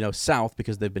 south,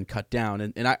 because they've been cut down.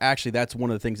 And actually, that's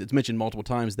one of the things that's mentioned multiple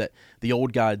times, that the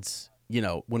old gods,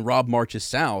 when Robb marches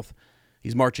south,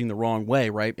 he's marching the wrong way,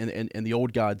 right? And the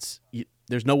old gods,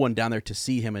 there's no one down there to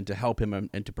see him and to help him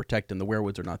and to protect him. The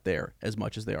weirwoods are not there as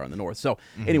much as they are in the north. So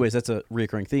anyways, that's a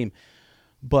reoccurring theme.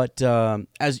 But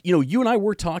as you and I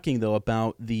were talking, though,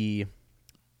 about the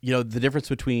difference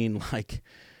between like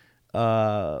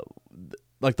the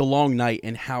Long Night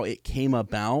and how it came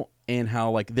about, and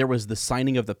how like there was the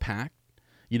signing of the pact,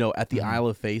 at the Isle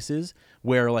of Faces,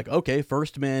 where like, okay,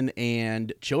 first men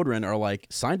and children are like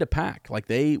signed a pact, like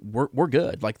they were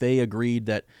good, like they agreed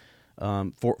that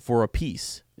for a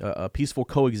peaceful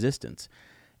coexistence,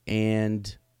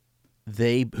 and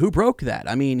who broke that?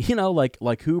 I mean,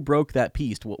 like who broke that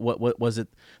peace? What was it?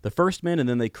 The first men, and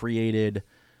then they created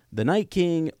the Night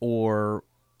King, or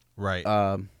right?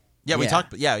 We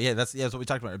talked. That's what we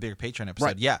talked about in a bigger Patreon episode.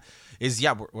 Right.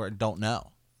 We don't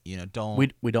know.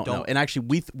 We don't know. And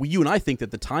actually, you and I think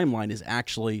that the timeline is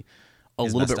actually a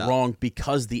little bit wrong,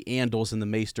 because the Andals and the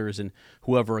Maesters and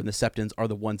whoever and the Septons are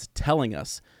the ones telling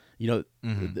us,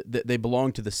 they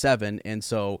belong to the Seven, and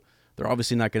so they're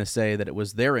obviously not going to say that it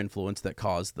was their influence that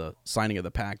caused the signing of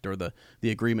the pact or the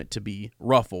agreement to be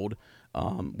ruffled,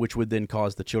 which would then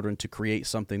cause the children to create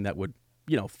something that would,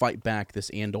 fight back this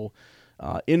Andal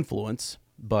influence.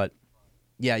 But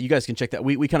yeah, you guys can check that.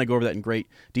 We kind of go over that in great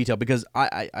detail, because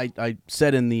I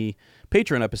said in the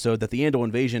Patreon episode that the Andal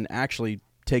invasion actually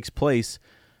takes place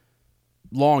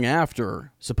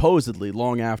supposedly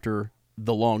long after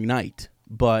the Long Night,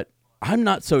 but I'm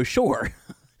not so sure.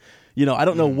 I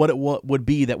don't know what it would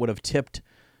be that would have tipped,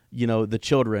 the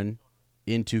children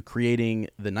into creating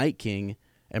the Night King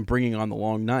and bringing on the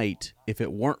Long Night if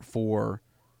it weren't for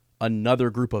another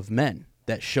group of men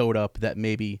that showed up that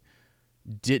maybe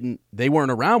they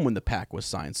weren't around when the pact was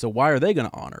signed. So why are they going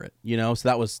to honor it? So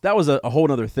that was a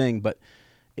whole other thing. But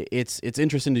it's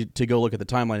interesting to go look at the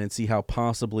timeline and see how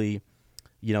possibly,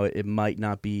 it might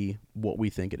not be what we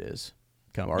think it is.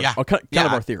 Kind of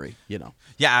our theory.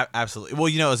 Yeah, absolutely. Well,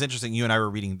 it was interesting. You and I were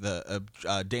reading the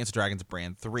Dance of Dragons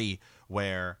Bran 3,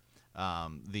 where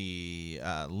the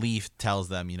Leaf tells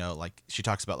them, like she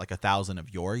talks about like 1,000 of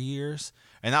your years,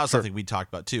 and that was something we talked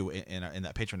about too in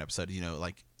that Patreon episode.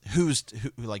 Like who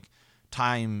like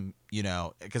time,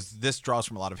 because this draws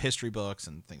from a lot of history books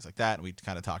and things like that, and we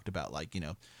kind of talked about like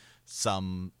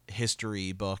some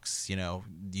history books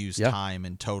use time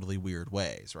in totally weird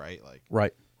ways, right? Like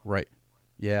right.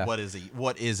 Yeah. What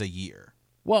is a year?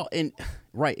 Well, and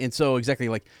so exactly,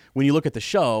 like when you look at the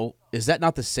show, is that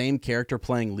not the same character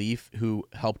playing Leaf who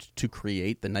helped to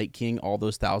create the Night King all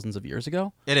those thousands of years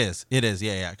ago? It is.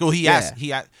 Yeah. Well, he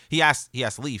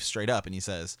asked Leaf straight up, and he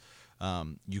says,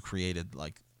 "You created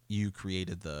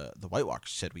the White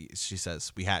Walkers." She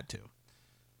says we had to.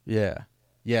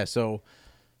 Yeah. So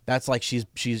that's like she's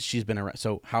been around.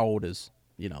 So how old is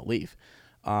Leaf?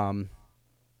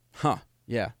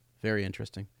 Yeah, very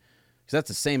interesting. Because that's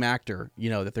the same actor,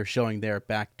 that they're showing there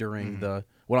back during the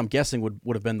what I'm guessing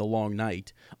would have been the Long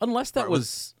Night, unless that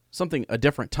was something a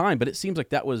different time. But it seems like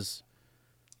that was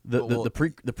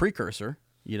the precursor,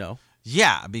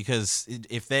 Yeah, because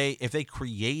if they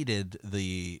created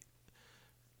the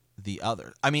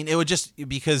other, I mean, it would just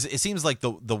because it seems like the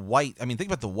white. I mean, think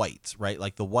about the whites, right?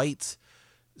 Like the whites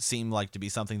seem like to be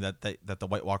something that the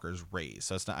White Walkers raise.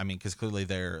 So it's not. I mean, because clearly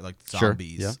they're like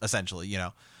zombies, essentially,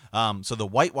 So the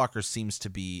White Walkers seems to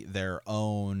be their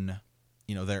own,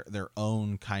 their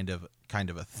own kind of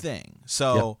a thing.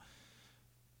 So,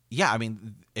 I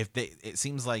mean, it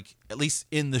seems like at least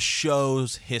in the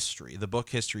show's history, the book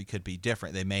history could be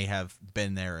different. They may have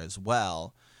been there as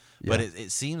well, but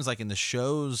it seems like in the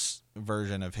show's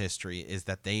version of history is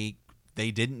that they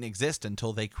didn't exist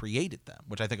until they created them,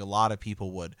 which I think a lot of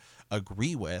people would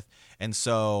agree with. And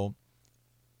so,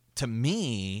 to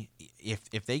me,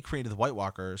 if they created the White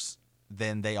Walkers,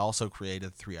 then they also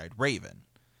created Three-Eyed Raven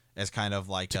as kind of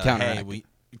like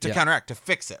counteract, to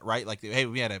fix it, right? Like, hey,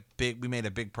 we made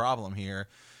a big problem here.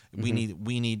 We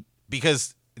need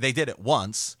because they did it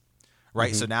once,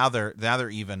 right? So now they're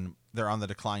on the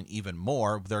decline even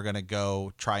more. They're gonna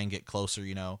go try and get closer.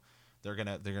 They're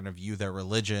gonna view their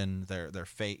religion, their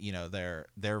fate,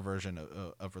 their version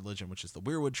of religion, which is the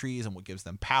weirwood trees and what gives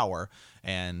them power.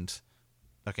 And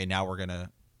okay, now we're gonna,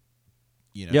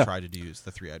 try to use the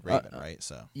Three-Eyed Raven, right?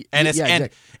 So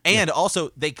and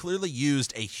also they clearly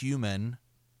used a human,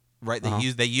 right?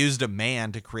 They used a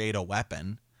man to create a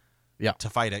weapon, to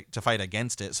fight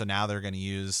against it. So now they're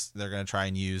gonna try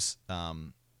and use,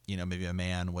 maybe a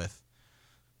man with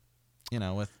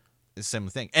the same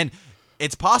thing. And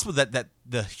it's possible that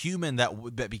the human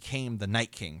that became the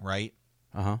Night King, right?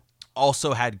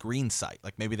 Also had green sight.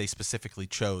 Like maybe they specifically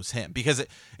chose him because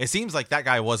it seems like that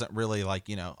guy wasn't really like,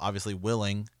 obviously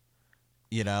willing,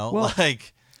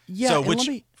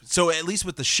 so at least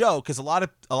with the show, because a lot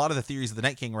of the theories of the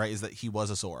Night King, right, is that he was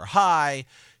a Azor High,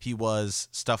 he was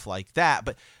stuff like that.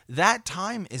 But that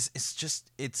time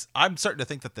I'm starting to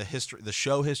think that the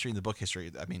show history and the book history,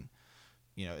 I mean,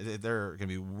 they're going to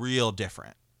be real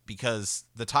different. Because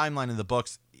the timeline in the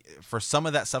books, for some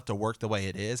of that stuff to work the way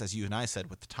it is, as you and I said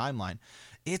with the timeline,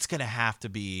 it's going to have to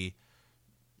be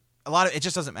a lot of it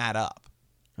just doesn't add up.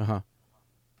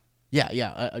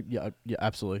 Yeah,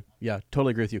 absolutely. Yeah,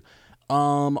 totally agree with you.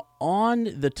 On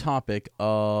the topic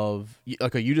of,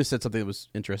 okay, you just said something that was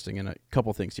interesting, and a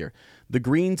couple things here. The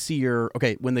Green Seer.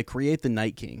 Okay, when they create the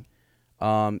Night King,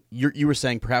 you were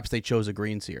saying perhaps they chose a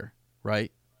Green Seer,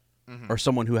 right? Or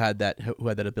someone who had that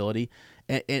ability,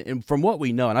 and from what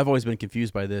we know, and I've always been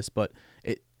confused by this, but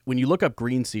when you look up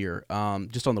Green Seer,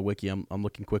 just on the wiki, I'm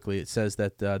looking quickly. It says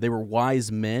that they were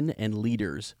wise men and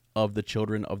leaders of the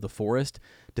children of the forest.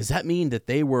 Does that mean that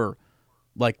they were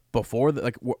like before?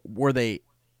 Were they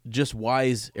just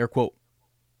wise? Air quote.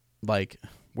 Like,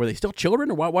 were they still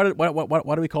children, or why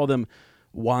do we call them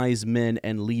wise men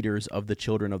and leaders of the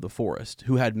children of the forest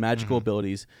who had magical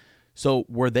abilities? So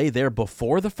were they there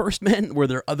before the first men? Were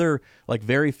there other, like,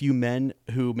 very few men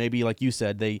who maybe, like you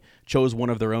said, they chose one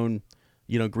of their own,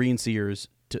 Green Seers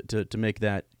to make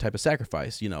that type of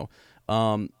sacrifice? In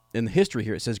the history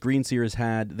here, it says Green Seers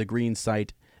had the green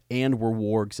sight and were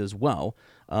wargs as well.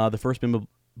 The first men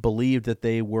believed that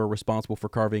they were responsible for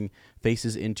carving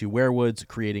faces into werewoods,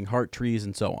 creating heart trees,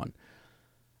 and so on.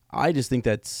 I just think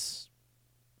that's,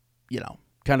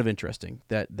 kind of interesting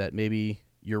that maybe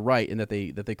you're right in that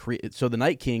they create. So the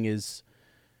Night King is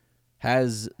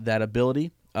has that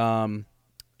ability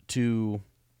to,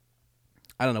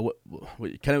 I don't know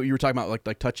what kind of you were talking about,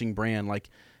 like touching Bran, like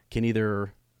can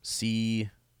either see,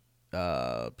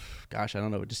 gosh, I don't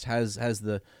know, it just has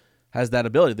that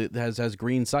ability that has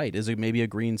green sight, is it maybe a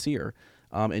green seer,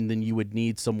 and then you would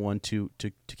need someone to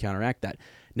counteract that.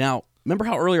 Now, remember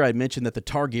how earlier I mentioned that the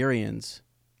Targaryens,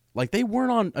 like they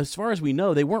weren't on, as far as we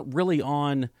know, they weren't really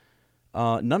on.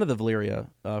 None of the Valyria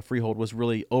freehold was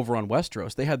really over on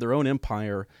Westeros. They had their own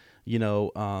empire,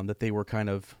 that they were kind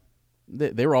of,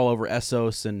 they were all over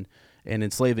Essos and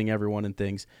enslaving everyone and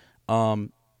things.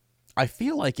 I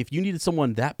feel like if you needed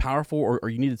someone that powerful, or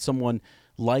you needed someone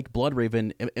like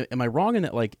Bloodraven, am I wrong in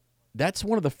that, like, that's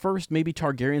one of the first maybe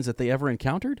Targaryens that they ever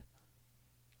encountered?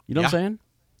 You know what I'm saying?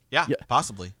 Yeah,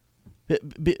 possibly.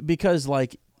 Because,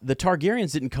 like, the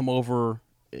Targaryens didn't come over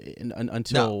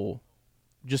until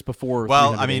just before.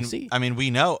 Well, 300 AC.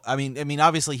 We know.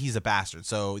 Obviously he's a bastard.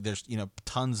 So there's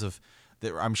tons of.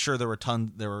 I'm sure there were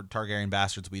Targaryen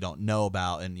bastards we don't know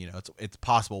about, and it's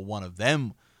possible one of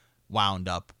them wound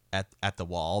up at the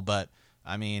wall. But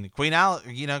Queen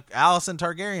Alicent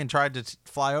Targaryen tried to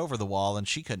fly over the wall and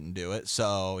she couldn't do it.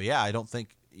 So yeah, I don't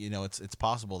think it's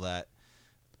possible that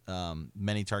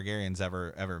many Targaryens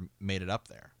ever made it up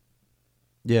there.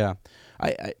 Yeah,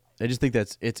 I just think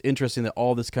it's interesting that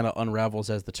all this kind of unravels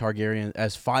as the Targaryen,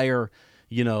 as fire,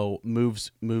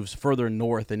 moves further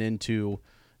north and into,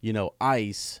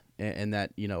 ice, and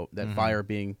that, that fire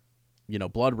being,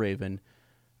 Bloodraven.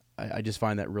 I just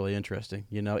find that really interesting,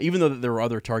 even though there were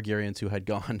other Targaryens who had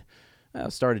gone,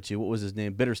 started to, what was his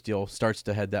name? Bittersteel starts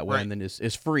to head that way, right, and then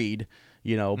is freed,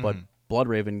 but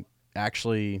Bloodraven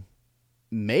actually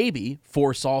maybe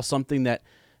foresaw something that,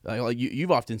 like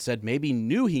you've often said, maybe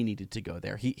knew he needed to go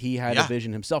there. He had a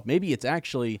vision himself. Maybe it's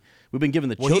actually, we've been giving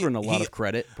the children a lot of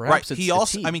credit. Perhaps right. He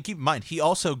also, keep in mind, he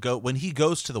also when he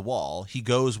goes to the wall, he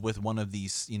goes with one of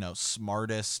these,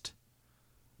 smartest,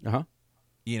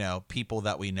 people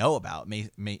that we know about,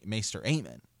 Maester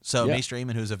Aemon. So Maester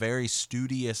Aemon, who's a very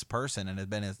studious person and has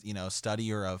been a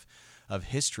studier of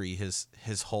history his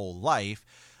whole life.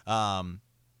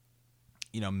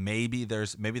 Maybe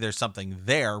there's something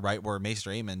there, right, where Maester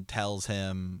Aemon tells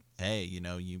him, hey,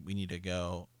 we need to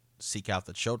go seek out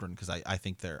the children, because I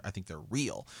think they're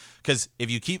real. Because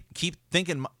if you keep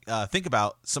thinking, think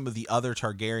about some of the other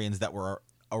Targaryens that were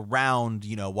around,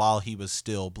 while he was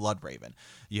still Bloodraven.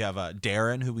 You have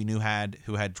Darren, who we knew had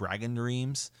dragon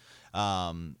dreams,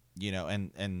 and I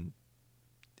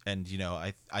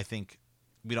think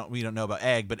we don't know about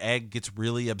Egg, but Egg gets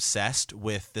really obsessed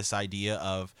with this idea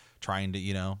of trying to,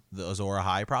 the Azor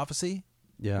Ahai prophecy,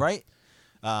 right?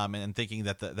 And thinking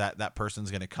that that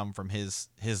person's going to come from his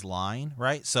line,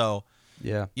 right? So,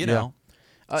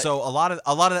 so a lot of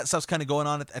that stuff's kind of going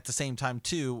on at the same time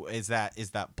too. Is that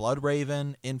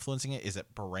Bloodraven influencing it? Is it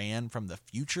Bran from the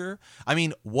future?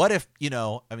 What if you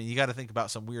got to think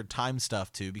about some weird time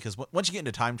stuff too, because once you get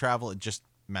into time travel, it just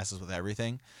messes with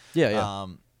everything.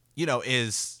 What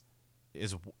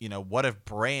if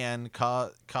Bran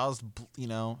caused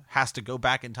has to go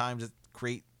back in time to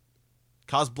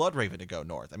cause Bloodraven to go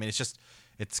north? It's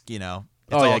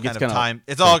all kind of time.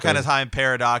 It's all kind of time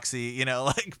paradoxy,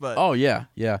 but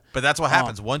But that's what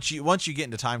happens once you get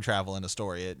into time travel in a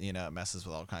story. It it messes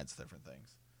with all kinds of different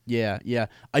things. Yeah.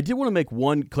 I did want to make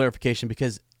one clarification,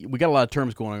 because we got a lot of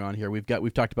terms going on here.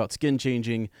 We've talked about skin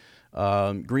changing,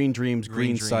 green dreams,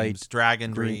 green sight,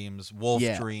 dragon dreams, wolf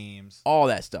dreams, all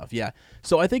that stuff. Yeah.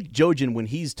 So I think Jojen, when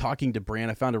he's talking to Bran,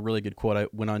 I found a really good quote. I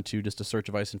went on to just a search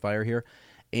of Ice and Fire here.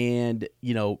 And,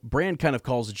 Bran kind of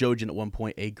calls Jojen at one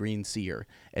point a green seer.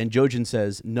 And Jojen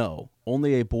says, no,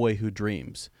 only a boy who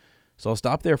dreams. So I'll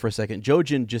stop there for a second.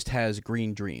 Jojen just has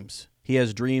green dreams. He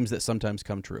has dreams that sometimes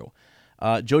come true.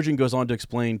 Jojen goes on to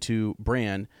explain to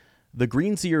Bran, the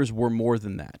green seers were more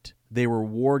than that. They were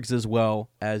wargs as well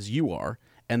as you are,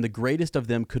 and the greatest of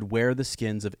them could wear the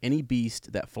skins of any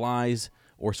beast that flies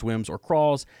or swims or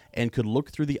crawls, and could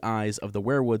look through the eyes of the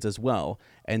werewoods as well,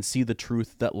 and see the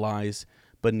truth that lies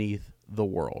beneath the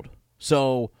world.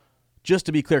 So, just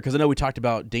to be clear, because I know we talked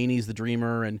about Daenerys the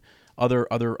Dreamer and other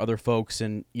folks,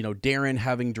 and Darren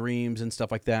having dreams and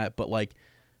stuff like that, but like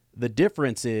the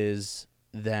difference is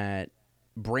that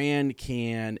Bran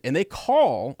can, and they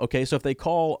call, so if they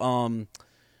call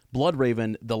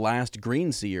Bloodraven the last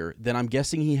green seer, then I'm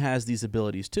guessing he has these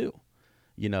abilities too.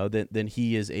 Then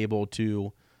he is able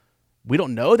to, we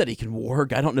don't know that he can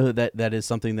warg. I don't know that is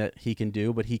something that he can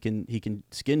do, but he can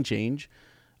skin change.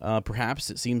 Perhaps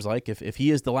it seems like if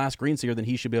he is the last green seer, then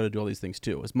he should be able to do all these things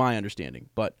too, is my understanding.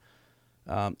 But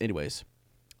anyways,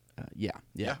 yeah.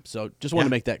 So just want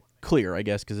to make that clear, I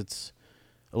guess, because it's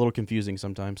a little confusing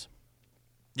sometimes.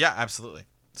 Yeah, absolutely.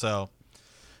 So,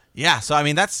 yeah. So I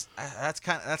mean, that's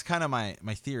kind of my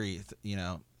theory.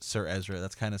 Sir Ezra.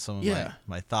 That's kind of some of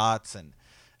my thoughts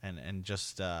and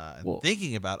just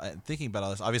thinking about all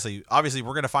this. Obviously,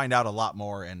 we're gonna find out a lot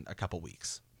more in a couple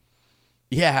weeks.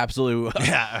 Yeah, absolutely.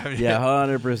 Yeah, yeah,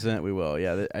 100% we will.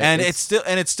 Yeah, and it's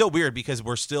still weird because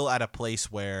we're still at a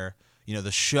place where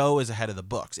the show is ahead of the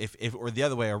books. If or the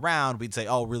other way around, we'd say,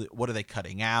 oh, really? What are they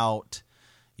cutting out?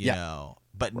 You know.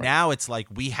 But now it's like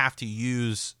we have to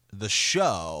use the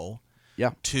show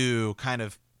to kind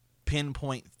of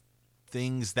pinpoint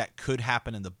things that could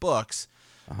happen in the books.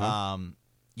 Like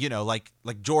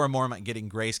Jorah Mormont getting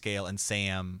grayscale and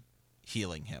Sam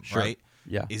healing him, right?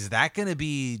 Yeah. Is that going to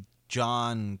be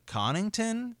John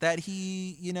Connington that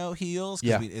he heals?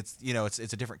 Because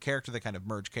it's a different character. They kind of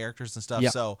merge characters and stuff.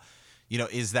 So,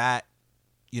 is that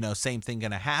same thing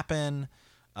going to happen?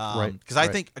 Because I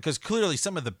think clearly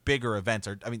some of the bigger events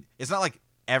are. I mean, it's not like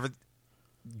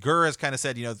Gur has kind of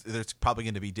said there's probably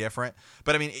going to be different,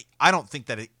 but I mean, I don't think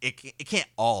that it can't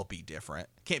all be different.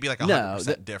 It can't be like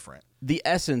 100% different. The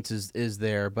essence is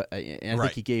there, but I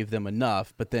think he gave them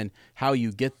enough. But then how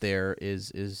you get there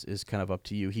is kind of up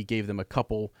to you. He gave them a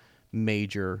couple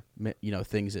major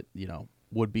things that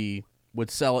would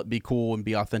sell it, be cool, and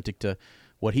be authentic to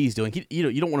what he's doing.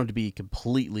 You don't want him to be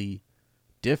completely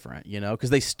different, because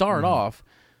they start off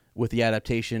with the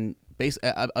adaptation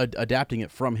adapting it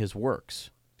from his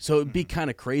works. So it'd be kind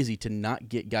of crazy to not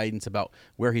get guidance about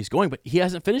where he's going, but he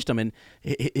hasn't finished them, and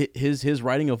his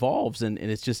writing evolves, and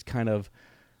it's just kind of,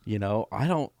 I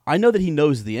know that he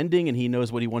knows the ending and he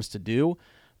knows what he wants to do,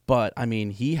 but I mean,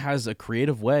 he has a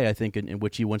creative way, I think, in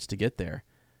which he wants to get there,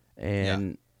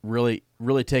 and really,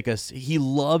 really take us. He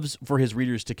loves for his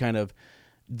readers to kind of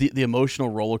the emotional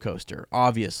roller coaster.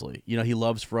 Obviously, he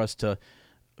loves for us to.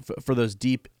 For those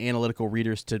deep analytical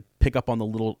readers to pick up on the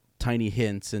little tiny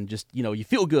hints and just, you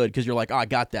feel good because you're like, oh, I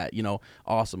got that,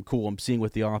 awesome, cool. I'm seeing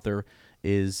what the author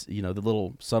is, the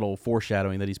little subtle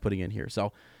foreshadowing that he's putting in here.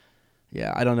 So,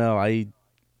 yeah, I don't know.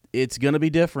 It's going to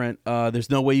be different. There's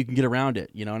no way you can get around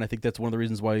it, and I think that's one of the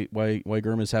reasons why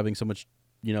Gurm is having so much,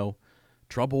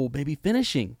 trouble maybe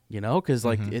finishing, because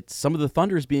like it's some of the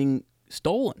thunder is being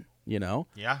stolen,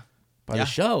 by the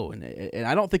show, and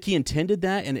I don't think he intended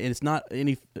that, and it's not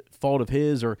any fault of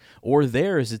his or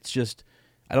theirs. It's just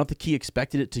I don't think he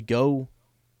expected it to go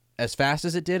as fast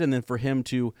as it did, and then for him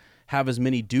to have as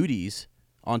many duties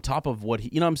on top of what he,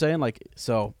 what I'm saying, like,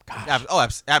 so. Gosh.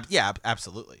 Yeah,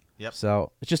 absolutely. Yep.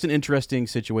 So it's just an interesting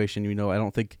situation. I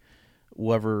don't think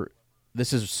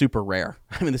this is super rare.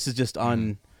 I mean, this is just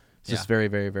it's just very,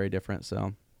 very, very different.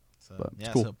 So but it's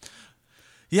cool.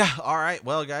 Yeah, all right.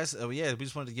 Well, guys, we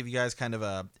just wanted to give you guys kind of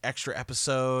a extra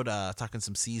episode, talking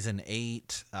some season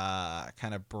 8,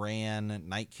 kind of Bran,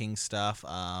 Night King stuff.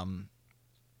 So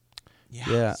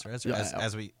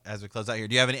as we close out here,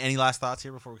 do you have any last thoughts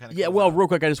here before we kind of? Yeah, well, real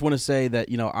quick, I just want to say that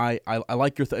I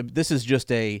like your. This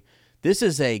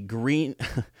is a green.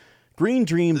 Green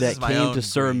dream that came to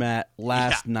Sir Matt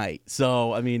last night.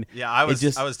 So I mean, I was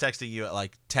texting you at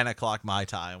like 10 o'clock my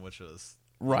time, which was.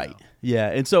 Right. Yeah.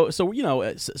 And so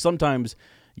sometimes,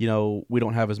 we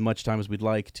don't have as much time as we'd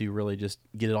like to really just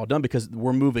get it all done because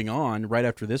we're moving on right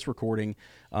after this recording.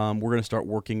 We're going to start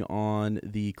working on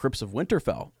the Crypts of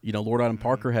Winterfell. Lord Adam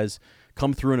Parker has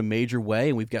come through in a major way,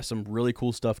 and we've got some really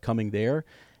cool stuff coming there.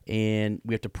 And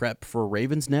we have to prep for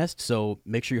Raven's Nest. So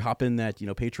make sure you hop in that,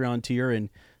 Patreon tier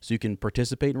and so you can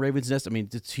participate in Raven's Nest. I mean,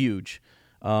 it's huge.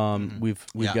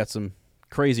 We've got some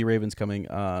crazy Ravens coming.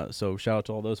 So shout out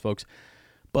to all those folks.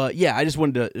 But yeah, I just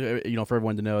wanted to, for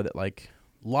everyone to know that like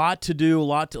lot to do, a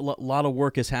lot of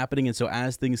work is happening, and so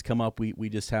as things come up, we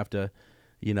just have to,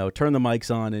 turn the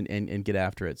mics on and get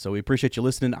after it. So we appreciate you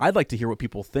listening. I'd like to hear what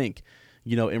people think,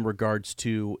 in regards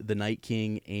to the Night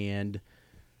King and,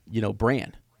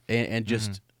 Bran and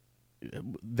just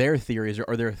their theories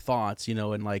or their thoughts,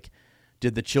 and like,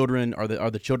 did the children are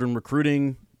the children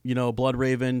recruiting?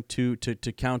 Bloodraven to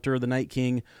counter the Night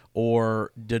King,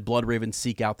 or did Bloodraven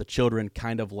seek out the children,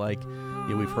 kind of like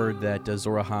we've heard that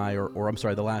Azor Ahai or I'm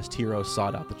sorry, the last hero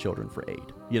sought out the children for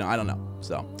aid. I don't know.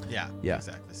 So yeah,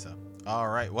 exactly. So all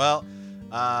right, well,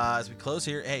 as we close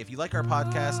here, hey, if you like our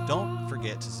podcast, don't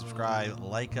forget to subscribe,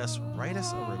 like us, write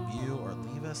us a review, or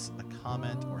leave us a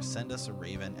comment, or send us a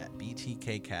raven at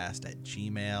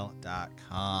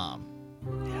btkcast@gmail.com.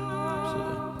 Yeah,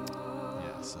 absolutely.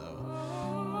 Yeah, so.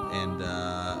 And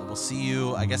we'll see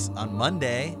you, I guess, on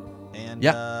Monday. And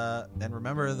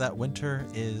remember that winter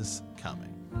is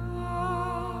coming.